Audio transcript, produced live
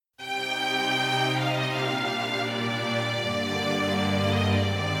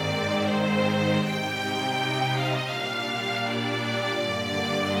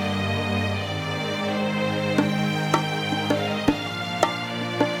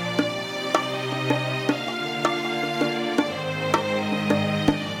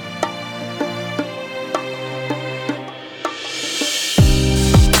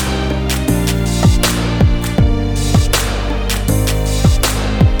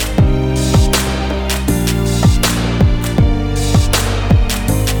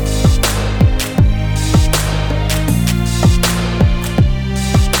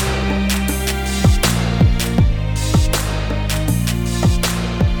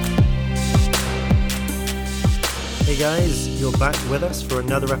guys, you're back with us for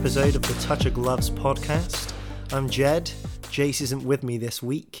another episode of the Touch of Gloves podcast. I'm Jed. Jace isn't with me this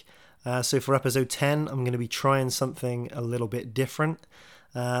week, so for episode 10 I'm going to be trying something a little bit different.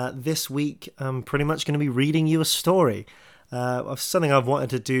 This week I'm pretty much going to be reading you a story of something I've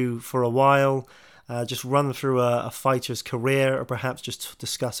wanted to do for a while. Just run through a fighter's career, or perhaps just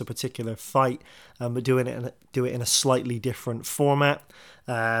discuss a particular fight, but do it in a slightly different format,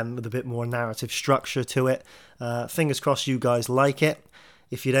 with a bit more narrative structure to it. Fingers crossed you guys like it.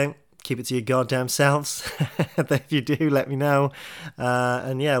 If you don't, keep it to your goddamn selves. If you do, let me know.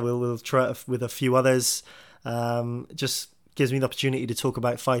 And yeah, we'll try it with a few others. Just gives me the opportunity to talk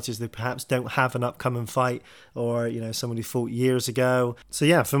about fighters that perhaps don't have an upcoming fight, or someone who fought years ago. So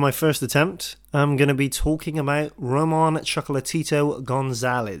yeah, for my first attempt, I'm going to be talking about Roman Chocolatito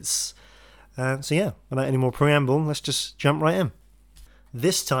Gonzalez. So yeah, without any more preamble, let's just jump right in.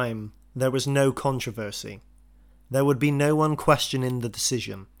 This time, there was no controversy. There would be no one questioning the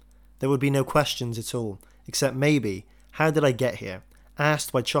decision. There would be no questions at all, except maybe, how did I get here?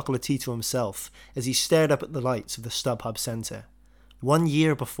 Asked by Chocolatito himself as he stared up at the lights of the StubHub Center. 1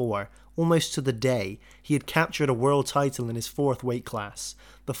 year before, almost to the day, he had captured a world title in his fourth weight class,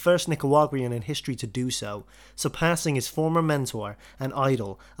 the first Nicaraguan in history to do so, surpassing his former mentor and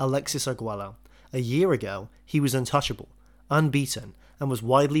idol Alexis Arguello. A year ago, he was untouchable, unbeaten, and was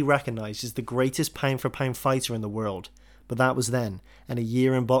widely recognized as the greatest pound-for-pound fighter in the world. But that was then, and a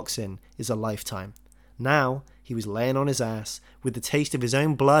year in boxing is a lifetime. Now, he was laying on his ass, with the taste of his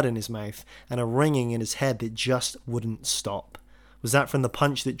own blood in his mouth, and a ringing in his head that just wouldn't stop. Was that from the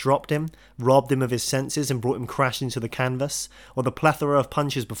punch that dropped him, robbed him of his senses and brought him crashing to the canvas, or the plethora of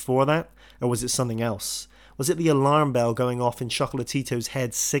punches before that, or was it something else? Was it the alarm bell going off in Chocolatito's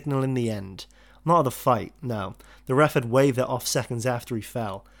head signalling the end? Not of the fight, no. The ref had waved it off seconds after he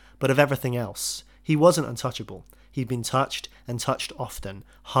fell, but of everything else. He wasn't untouchable. He'd been touched, and touched often,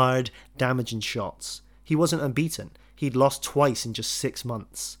 hard, damaging shots. He wasn't unbeaten. He'd lost twice in just 6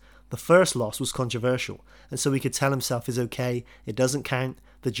 months. The first loss was controversial, and so he could tell himself it's okay, it doesn't count,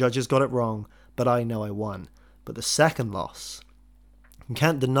 the judges got it wrong, but I know I won. But the second loss... You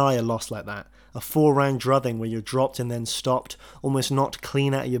can't deny a loss like that. A 4-round drubbing where you're dropped and then stopped, almost knocked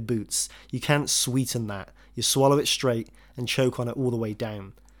clean out of your boots. You can't sweeten that. You swallow it straight and choke on it all the way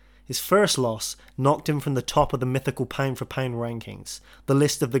down. His first loss knocked him from the top of the mythical pound-for-pound rankings, the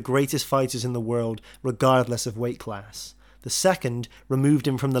list of the greatest fighters in the world, regardless of weight class. The second removed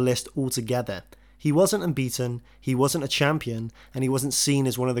him from the list altogether. He wasn't unbeaten, he wasn't a champion, and he wasn't seen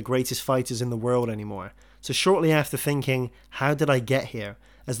as one of the greatest fighters in the world anymore. So shortly after thinking, how did I get here,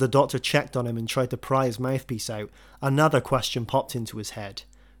 as the doctor checked on him and tried to pry his mouthpiece out, another question popped into his head.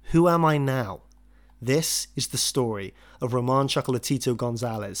 Who am I now? This is the story of Roman Chocolatito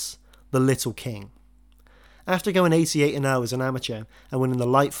Gonzalez, the Little King. After going 88-0 as an amateur and winning the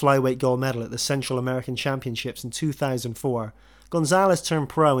light flyweight gold medal at the Central American Championships in 2004, Gonzalez turned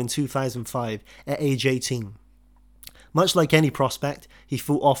pro in 2005 at age 18. Much like any prospect, he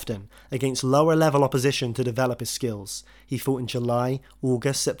fought often against lower-level opposition to develop his skills. He fought in July,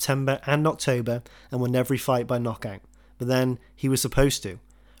 August, September and October and won every fight by knockout. But then, he was supposed to.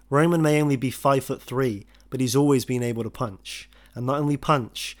 Roman may only be 5'3", but he's always been able to punch. And not only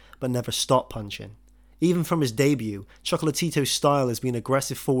punch, but never stop punching. Even from his debut, Chocolatito's style has been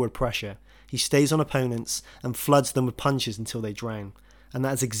aggressive forward pressure. He stays on opponents and floods them with punches until they drown. And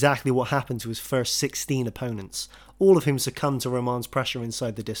that is exactly what happened to his first 16 opponents, all of whom succumbed to Roman's pressure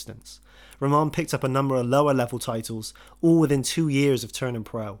inside the distance. Roman picked up a number of lower level titles, all within 2 years of turning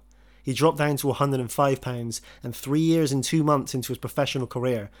pro. He dropped down to 105 pounds, and 3 years and 2 months into his professional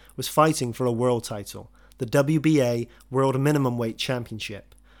career was fighting for a world title, the WBA World Minimum Weight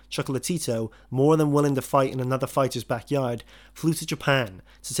Championship. Chocolatito, more than willing to fight in another fighter's backyard, flew to Japan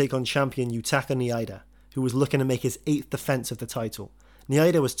to take on champion Yutaka Niida, who was looking to make his 8th defense of the title.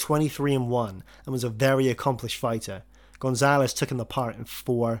 Niida was 23-1 and was a very accomplished fighter. Gonzalez took him apart in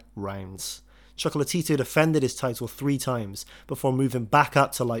 4 rounds. Chocolatito defended his title 3 times before moving back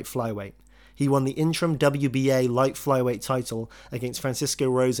up to light flyweight. He won the interim WBA light flyweight title against Francisco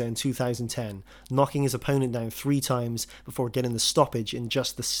Rosa in 2010, knocking his opponent down 3 times before getting the stoppage in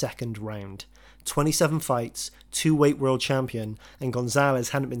just the 2nd round. 27 fights, 2-weight world champion, and Gonzalez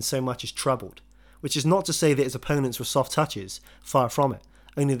hadn't been so much as troubled. Which is not to say that his opponents were soft touches, far from it,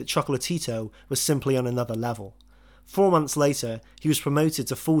 only that Chocolatito was simply on another level. 4 months later, he was promoted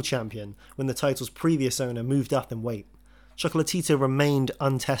to full champion when the title's previous owner moved up in weight. Chocolatito remained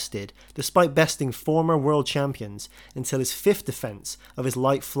untested, despite besting former world champions, until his 5th defense of his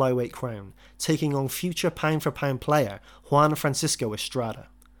light flyweight crown, taking on future pound-for-pound player Juan Francisco Estrada.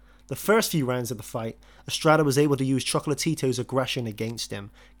 The first few rounds of the fight, Estrada was able to use Chocolatito's aggression against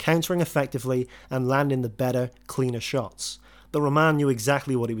him, countering effectively and landing the better, cleaner shots. But Roman knew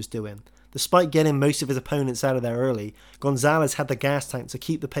exactly what he was doing. Despite getting most of his opponents out of there early, Gonzalez had the gas tank to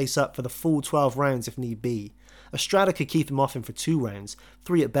keep the pace up for the full 12 rounds if need be. Estrada could keep him off him for 2 rounds,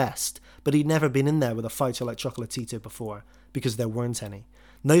 3 at best, but he'd never been in there with a fighter like Chocolatito before, because there weren't any.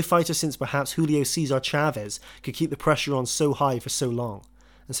 No fighter since perhaps Julio Cesar Chavez could keep the pressure on so high for so long.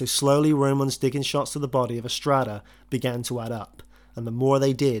 And so slowly Roman's digging shots to the body of Estrada began to add up, and the more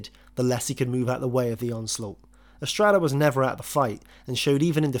they did, the less he could move out the way of the onslaught. Estrada was never out of the fight, and showed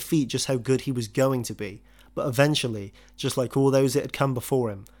even in defeat just how good he was going to be, but eventually, just like all those that had come before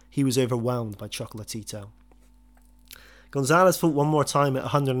him, he was overwhelmed by Chocolatito. Gonzalez fought one more time at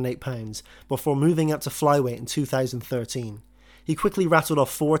 108 pounds, before moving up to flyweight in 2013. He quickly rattled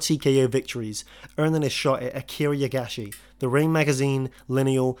off 4 TKO victories, earning his shot at Akira Yagashi, the Ring Magazine,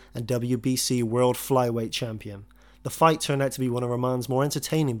 Lineal, and WBC World Flyweight Champion. The fight turned out to be one of Roman's more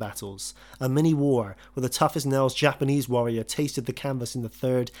entertaining battles, a mini-war where the toughest-nails Japanese warrior tasted the canvas in the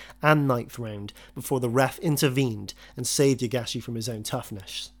 3rd and 9th round before the ref intervened and saved Yagashi from his own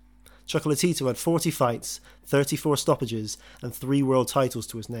toughness. Chocolatito had 40 fights, 34 stoppages, and 3 world titles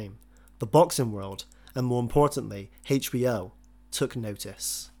to his name. The boxing world, and more importantly, HBO, took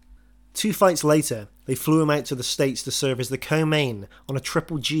notice. 2 fights later, they flew him out to the States to serve as the co-main on a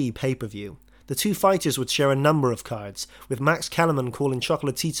Triple G pay-per-view. The 2 fighters would share a number of cards, with Max Kellerman calling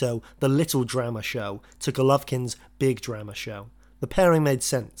Chocolatito the Little Drama Show to Golovkin's Big Drama Show. The pairing made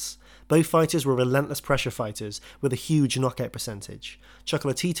sense. Both fighters were relentless pressure fighters with a huge knockout percentage.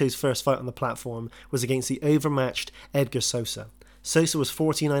 Chocolatito's first fight on the platform was against the overmatched Edgar Sosa. Sosa was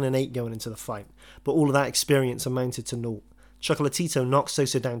 49-8 going into the fight, but all of that experience amounted to naught. Chocolatito knocked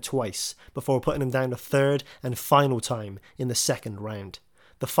Sosa down twice, before putting him down a 3rd and final time in the 2nd round.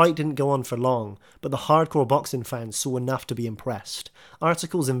 The fight didn't go on for long, but the hardcore boxing fans saw enough to be impressed.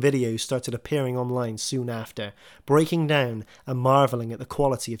 Articles and videos started appearing online soon after, breaking down and marvelling at the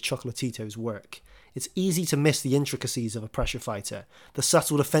quality of Chocolatito's work. It's easy to miss the intricacies of a pressure fighter, the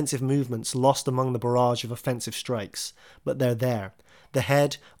subtle defensive movements lost among the barrage of offensive strikes, but they're there. The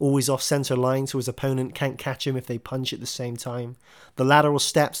head, always off centre line so his opponent can't catch him if they punch at the same time. The lateral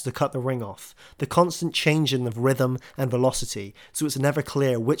steps to cut the ring off. The constant changing of rhythm and velocity so it's never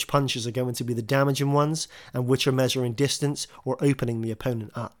clear which punches are going to be the damaging ones and which are measuring distance or opening the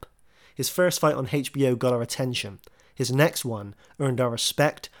opponent up. His first fight on HBO got our attention. His next one earned our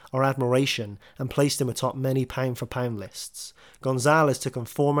respect, our admiration, and placed him atop many pound-for-pound lists. Gonzalez took on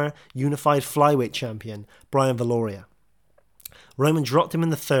former unified flyweight champion Brian Viloria. Roman dropped him in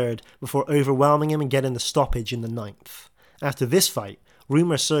the 3rd before overwhelming him and getting the stoppage in the 9th. After this fight,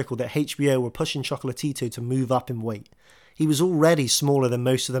 rumours circled that HBO were pushing Chocolatito to move up in weight. He was already smaller than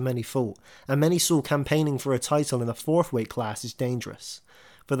most of the men he fought, and many saw campaigning for a title in the 4th weight class is dangerous.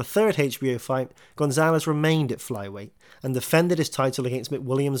 For the 3rd HBO fight, Gonzalez remained at flyweight and defended his title against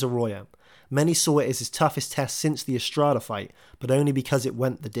McWilliams Arroyo. Many saw it as his toughest test since the Estrada fight, but only because it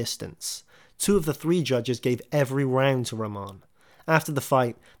went the distance. 2 of the 3 judges gave every round to Roman. After the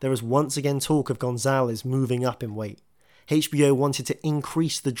fight, there was once again talk of Gonzalez moving up in weight. HBO wanted to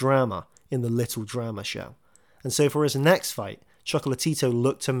increase the drama in the Little Drama Show. And so for his next fight, Chocolatito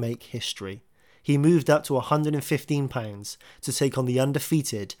looked to make history. He moved up to 115 pounds to take on the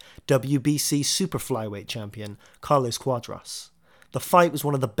undefeated WBC Super Flyweight champion Carlos Cuadras. The fight was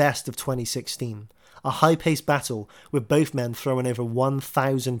one of the best of 2016, a high-paced battle with both men throwing over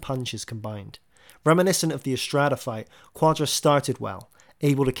 1,000 punches combined. Reminiscent of the Estrada fight, Cuadras started well,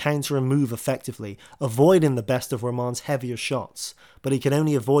 able to counter and move effectively, avoiding the best of Roman's heavier shots, but he could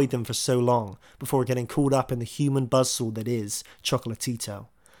only avoid them for so long before getting caught up in the human buzzsaw that is Chocolatito.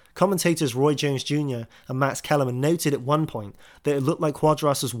 Commentators Roy Jones Jr. and Max Kellerman noted at one point that it looked like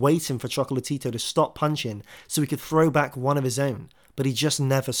Cuadras was waiting for Chocolatito to stop punching so he could throw back one of his own, but he just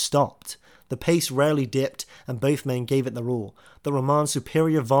never stopped. The pace rarely dipped and both men gave it their all. The Roman's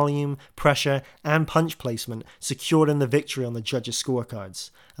superior volume, pressure and punch placement secured him the victory on the judges'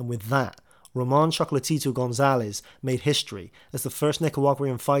 scorecards. And with that, Roman Chocolatito Gonzalez made history as the first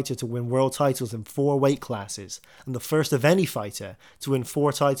Nicaraguan fighter to win world titles in 4 weight classes and the first of any fighter to win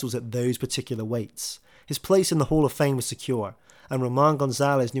 4 titles at those particular weights. His place in the Hall of Fame was secure, and Roman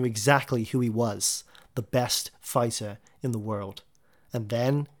Gonzalez knew exactly who he was, the best fighter in the world. And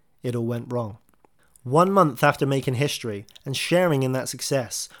then it all went wrong. 1 month after making history and sharing in that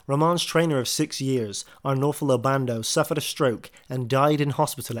success, Roman's trainer of 6 years, Arnolfo Lobando, suffered a stroke and died in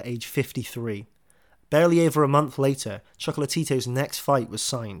hospital at age 53. Barely over a month later, Chocolatito's next fight was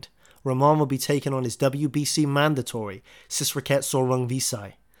signed. Roman would be taking on his WBC mandatory, Sisraket Sorong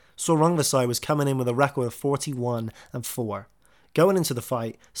Visai. Sor Rungvisai was coming in with a record of 41-4. Going into the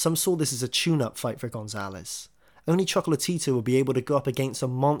fight, some saw this as a tune-up fight for Gonzalez. Only Chocolatito would be able to go up against a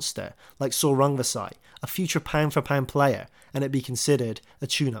monster like Sor Rungvisai, a future pound-for-pound player, and it be considered a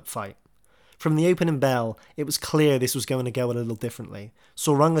tune-up fight. From the opening bell, it was clear this was going to go a little differently.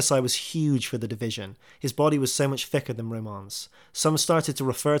 Sor Rungvisai was huge for the division. His body was so much thicker than Roman's. Some started to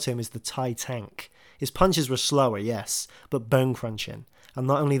refer to him as the Thai tank. His punches were slower, yes, but bone-crunching. And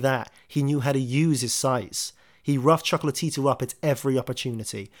not only that, he knew how to use his size. He roughed Chocolatito up at every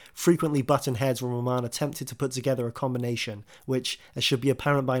opportunity, frequently butting heads when Roman attempted to put together a combination, which, as should be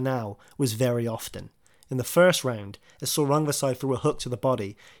apparent by now, was very often. In the first round, as Sor Rungvisai threw a hook to the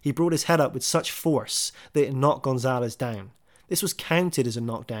body, he brought his head up with such force that it knocked Gonzalez down. This was counted as a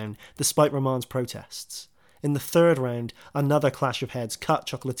knockdown, despite Roman's protests. In the third round, another clash of heads cut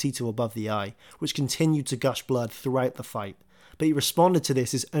Chocolatito above the eye, which continued to gush blood throughout the fight. But he responded to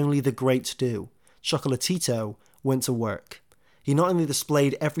this as only the greats do. Chocolatito went to work. He not only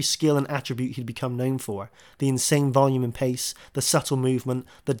displayed every skill and attribute he'd become known for, the insane volume and pace, the subtle movement,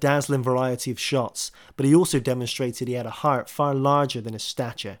 the dazzling variety of shots, but he also demonstrated he had a heart far larger than his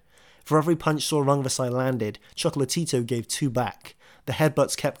stature. For every punch Sor Rungvisai landed, Chocolatito gave 2 back. The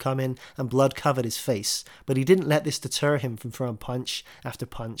headbutts kept coming and blood covered his face, but he didn't let this deter him from throwing punch after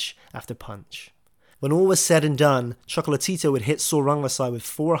punch after punch. When all was said and done, Chocolatito had hit Sor Rungvisai with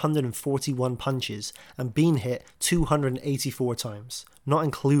 441 punches and been hit 284 times, not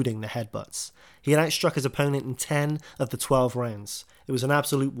including the headbutts. He had outstruck his opponent in 10 of the 12 rounds. It was an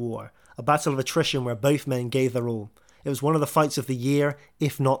absolute war, a battle of attrition where both men gave their all. It was one of the fights of the year,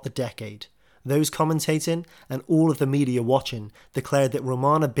 if not the decade. Those commentating, and all of the media watching, declared that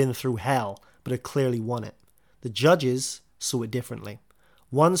Roman had been through hell, but had clearly won it. The judges saw it differently.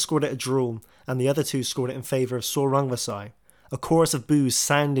 One scored it a draw, and the other 2 scored it in favour of Sor Rungvisai. A chorus of boos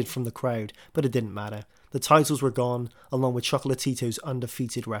sounded from the crowd, but it didn't matter. The titles were gone, along with Chocolatito's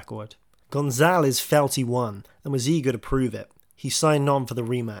undefeated record. Gonzalez felt he won, and was eager to prove it. He signed on for the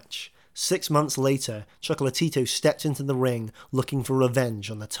rematch. 6 months later, Chocolatito stepped into the ring looking for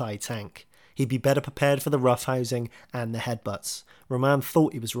revenge on the Thai tank. He'd be better prepared for the roughhousing and the headbutts. Roman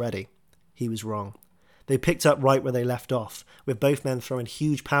thought he was ready. He was wrong. They picked up right where they left off, with both men throwing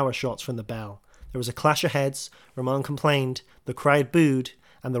huge power shots from the bell. There was a clash of heads, Roman complained, the crowd booed,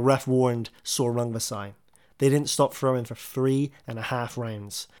 and the ref warned Sor Rungvisai. They didn't stop throwing for 3.5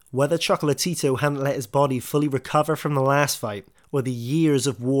 rounds. Whether Chocolatito hadn't let his body fully recover from the last fight, or the years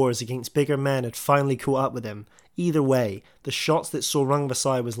of wars against bigger men had finally caught up with him, either way, the shots that Sor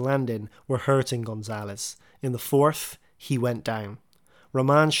Rungvisai was landing were hurting Gonzalez. In the 4th, he went down.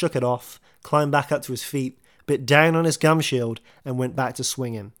 Roman shook it off, climbed back up to his feet, bit down on his gum shield, and went back to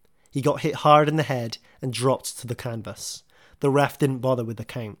swinging. He got hit hard in the head and dropped to the canvas. The ref didn't bother with the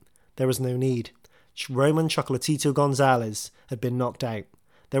count. There was no need. Roman Chocolatito Gonzalez had been knocked out.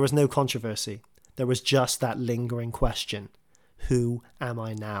 There was no controversy. There was just that lingering question. Who am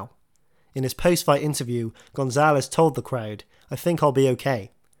I now? In his post-fight interview, Gonzalez told the crowd, "I think I'll be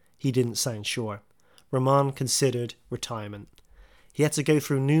okay." He didn't sound sure. Roman considered retirement. He had to go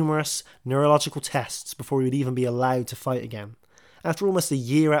through numerous neurological tests before he would even be allowed to fight again. After almost a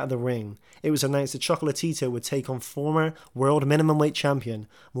year out of the ring, it was announced that Chocolatito would take on former world minimum weight champion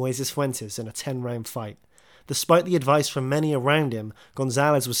Moises Fuentes in a 10-round fight. Despite the advice from many around him,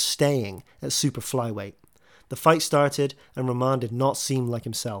 Gonzalez was staying at super flyweight. The fight started, and Roman did not seem like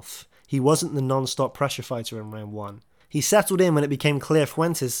himself. He wasn't the non-stop pressure fighter in round 1. He settled in when it became clear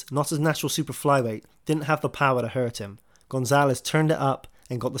Fuentes, not his natural super flyweight, didn't have the power to hurt him. Gonzalez turned it up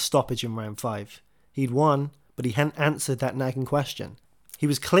and got the stoppage in round 5. He'd won, but he hadn't answered that nagging question. He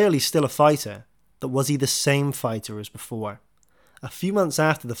was clearly still a fighter, but was he the same fighter as before? A few months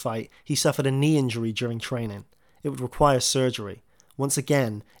after the fight, he suffered a knee injury during training. It would require surgery. Once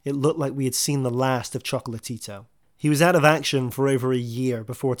again, it looked like we had seen the last of Chocolatito. He was out of action for over a year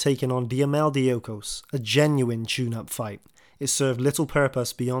before taking on Diamel Diokos, a genuine tune-up fight. It served little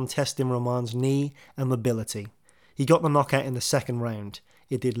purpose beyond testing Roman's knee and mobility. He got the knockout in the 2nd round.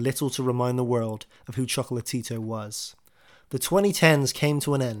 It did little to remind the world of who Chocolatito was. The 2010s came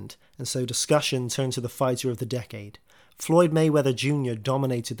to an end, and so discussion turned to the fighter of the decade. Floyd Mayweather Jr.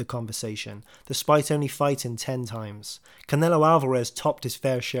 dominated the conversation, despite only fighting 10 times. Canelo Alvarez topped his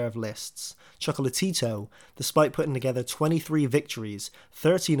fair share of lists. Chocolatito, despite putting together 23 victories,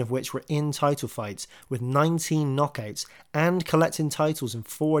 13 of which were in title fights, with 19 knockouts, and collecting titles in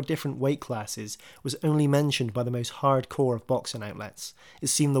 4 different weight classes, was only mentioned by the most hardcore of boxing outlets. It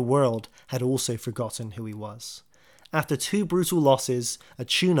seemed the world had also forgotten who he was. After 2 brutal losses, a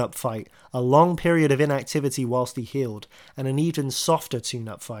tune-up fight, a long period of inactivity whilst he healed, and an even softer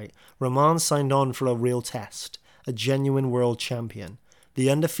tune-up fight, Roman signed on for a real test, a genuine world champion, the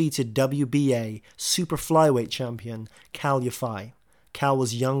undefeated WBA super flyweight champion, Kal Yafai. Kal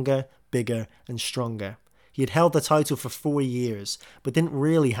was younger, bigger, and stronger. He had held the title for 4 years, but didn't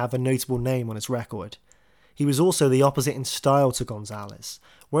really have a notable name on his record. He was also the opposite in style to Gonzalez.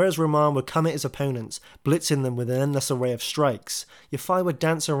 Whereas Roman would come at his opponents, blitzing them with an endless array of strikes, Yafai would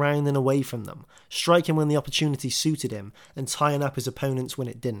dance around and away from them, striking when the opportunity suited him, and tying up his opponents when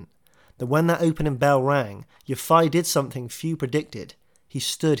it didn't. But when that opening bell rang, Yafai did something few predicted. He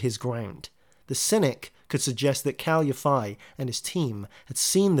stood his ground. The cynic could suggest that Kal Yafai and his team had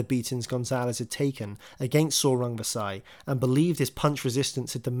seen the beatings Gonzalez had taken against Sor Rungvisai and believed his punch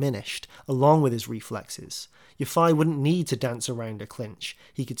resistance had diminished along with his reflexes. Yafai wouldn't need to dance around or clinch.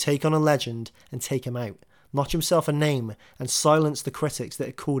 He could take on a legend and take him out, notch himself a name and silence the critics that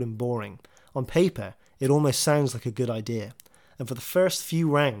had called him boring. On paper, it almost sounds like a good idea. And for the first few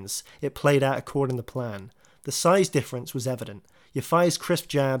rounds, it played out according to plan. The size difference was evident. Yafai's crisp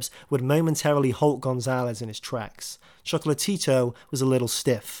jabs would momentarily halt Gonzalez in his tracks. Chocolatito was a little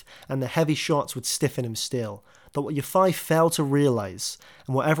stiff, and the heavy shots would stiffen him still. But what Yafai failed to realise,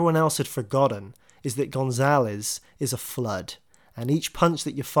 and what everyone else had forgotten, is that Gonzalez is a flood, and each punch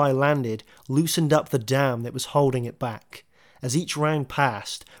that Yafai landed loosened up the dam that was holding it back. As each round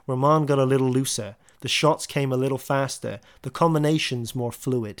passed, Roman got a little looser, the shots came a little faster, the combinations more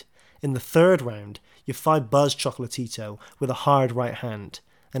fluid. In the third round, Yafai buzzed Chocolatito with a hard right hand.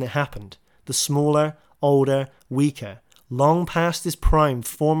 And it happened. The smaller, older, weaker, long past his prime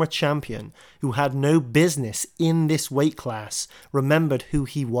former champion, who had no business in this weight class, remembered who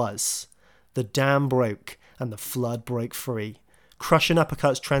he was. The dam broke, and the flood broke free. Crushing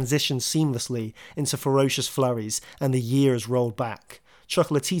uppercuts transitioned seamlessly into ferocious flurries, and the years rolled back.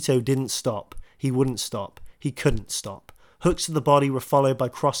 Chocolatito didn't stop. He wouldn't stop. He couldn't stop. Hooks to the body were followed by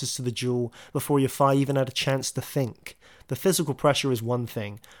crosses to the jaw before Yafai even had a chance to think. The physical pressure is one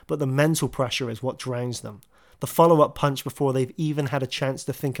thing, but the mental pressure is what drowns them. The follow-up punch before they've even had a chance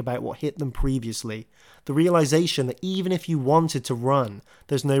to think about what hit them previously. The realization that even if you wanted to run,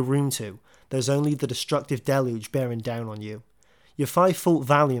 there's no room to. There's only the destructive deluge bearing down on you. Yafai fought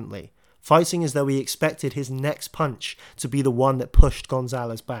valiantly, fighting as though he expected his next punch to be the one that pushed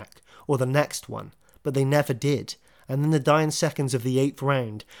Gonzalez back, or the next one, but they never did. And in the dying seconds of the 8th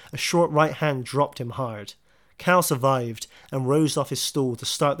round, a short right hand dropped him hard. Kal survived and rose off his stool to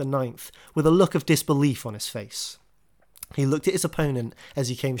start the 9th with a look of disbelief on his face. He looked at his opponent as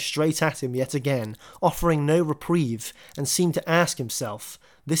he came straight at him yet again, offering no reprieve, and seemed to ask himself,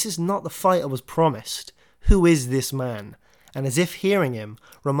 "This is not the fight I was promised. Who is this man?" And as if hearing him,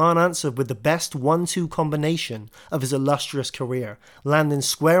 Roman answered with the best 1-2 combination of his illustrious career, landing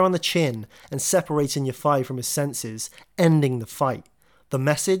square on the chin and separating Yafai from his senses, ending the fight. The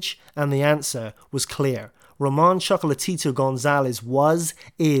message and the answer was clear. Roman Chocolatito Gonzalez was,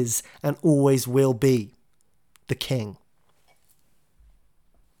 is, and always will be the king.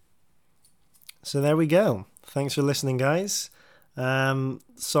 So there we go. Thanks for listening, guys.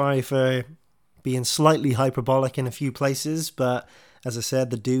 Sorry for being slightly hyperbolic in a few places, but as I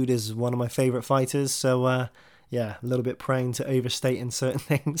said, the dude is one of my favourite fighters, so yeah, a little bit prone to overstating certain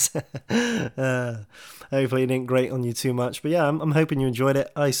things. Hopefully it didn't grate on you too much, but yeah, I'm hoping you enjoyed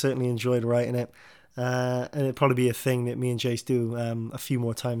it. I certainly enjoyed writing it. And it'll probably be a thing that me and Jace do a few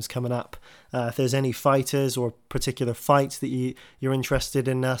more times coming up. If there's any fighters or particular fights that you're interested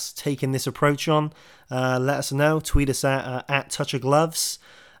in us taking this approach on, let us know. Tweet us at @TouchOfGloves.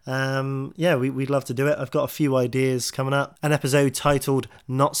 Yeah, we'd love to do it. I've got a few ideas coming up. An episode titled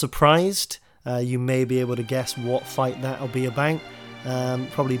Not Surprised. You may be able to guess what fight that'll be about.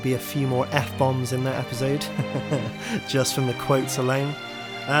 Probably be a few more F-bombs in that episode, just from the quotes alone.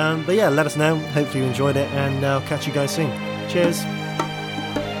 But yeah, let us know. Hopefully you enjoyed it, and I'll catch you guys soon. Cheers.